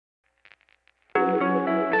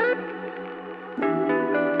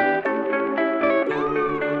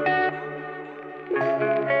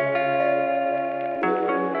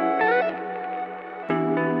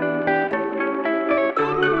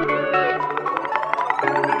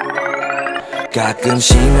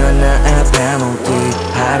가끔씩 넌 나의 못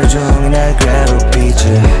하루 종일 날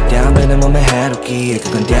괴롭히지 뺨배는 몸에 해롭기에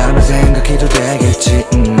그건 다음에 생각해도 되겠지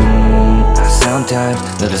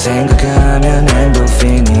Sometimes 너를 생각하면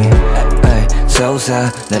엔도핀이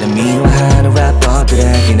솟아 나를 미워하는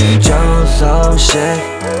래퍼들에게는 좋은 소식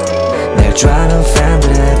날 좋아하는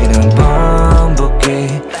팬들에게는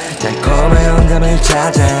번복기 달콤한 영감을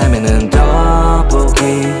찾아 헤매는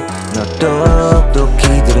돋보기 너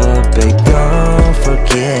똑똑히 들어 babe don't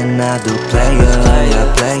forget 나도 player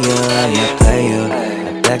yeah player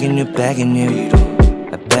I'm begging you begging you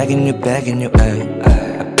I'm begging you begging you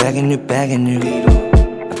I'm begging you begging you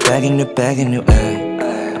I'm begging you begging you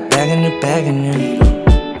I'm begging you begging you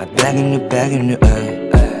I'm begging you begging you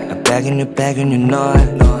I'm begging you begging you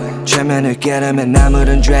너 최면을 깨려면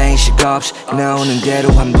아무런 죄인식 없이 나오는 대로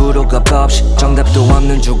함부로 겁 없이 정답도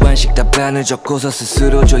없는 주관식 답변을 적고서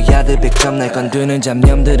스스로 줘야 될 100점 날 건드는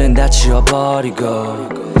잡념들은 다 치워버리고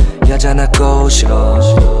여자나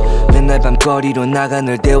꼬시고 맨날 밤거리로 나가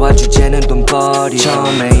늘 대화 주제는 돈벌이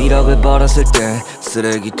처음에 1억을 벌었을 때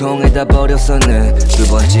쓰레기통에다 버렸었네 두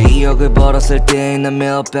번째 2억을 벌었을 때 난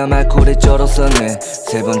매일 밤 알코올에 쩔었었네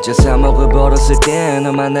세 번째 3억을 벌었을 때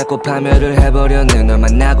너 만나고 파멸을 해버렸네 널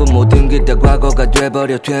만나고 모든 게 다 과거가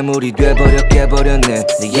돼버려 퇴물이 돼버려 깨버렸네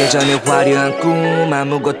내 예전에 화려한 꿈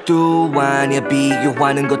아무것도 아니야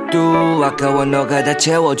비교하는 것도 아까워 너가 다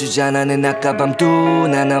채워주잖아 내 낮과밤도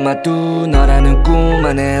난 아마도 너라는 꿈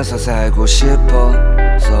안에서 살고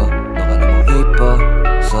싶어서 너가 너무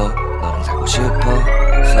이뻐서 너랑 살고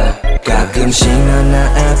싶어서 가끔씩 넌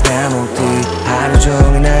나의 뺨목디 하루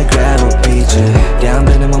종일 날 괴롭히지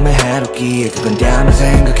뺨배는 몸에 해롭기에 그건 다음에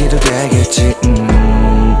생각해도 되겠지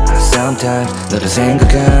Sometimes 너를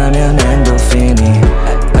생각하면 엔도핀이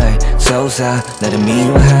솟아 나를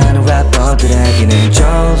미워하는 래퍼들에게는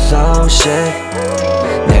좋은 소식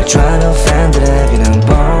날 좋아하는 팬들에게는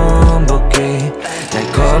번복기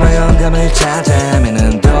달콤한 영감을 찾아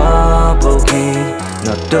헤매는 돋보기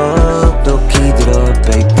너 똑똑히 들어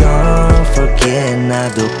babe don't forget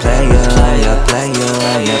나도 player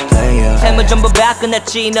yeah player 삶은 전부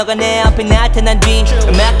바꿔놨지 너가 내 앞에 나타난 뒤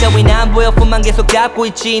음악 따윈 안 보여 폰만 계속 잡고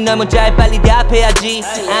있지 널 문자에 빨리 답해야지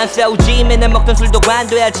안 싸우지 맨날 먹던 술도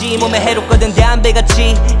관둬야지 몸에 해롭거든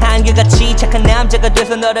담배같이 한결같이 착한 남자가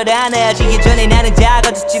돼서 너를 안아야지 예전에 나는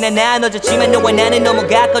작아졌지 난 나눠졌지만 너와 나는 너무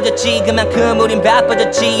가까워졌지 그만큼 우린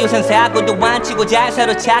바빠졌지 요새 사고도 안 치고 잘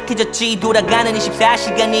서로 착해졌지 돌아가는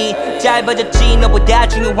 24시간이 짧아졌지 너보다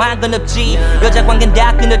중요한 건 없지 여자 관계는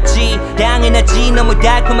다 끊었지 당연하지 너무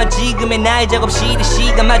달콤한 지금의 나의 작업실의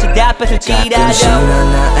시간마저 다 뺏을지라도 가끔씩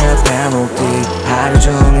넌 나의 뺨목디 하루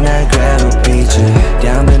종일 날 괴롭히지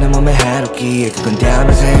뺨배는 몸에 해롭기에 그건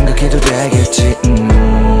다음에 생각해도 되겠지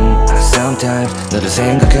Sometimes 너를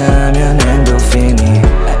생각하면 엔도핀이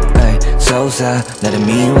솟아 나를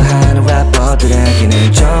미워하는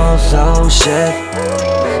래퍼들에게는 좋은 소식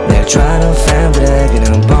날 좋아하는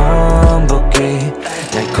팬들에게는 번복기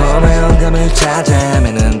달콤한 영감을 찾아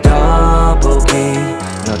헤매는 돋보기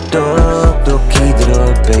너 똑똑히 들어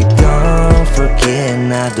babe don't forget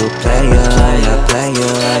나도 player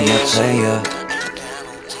yeah player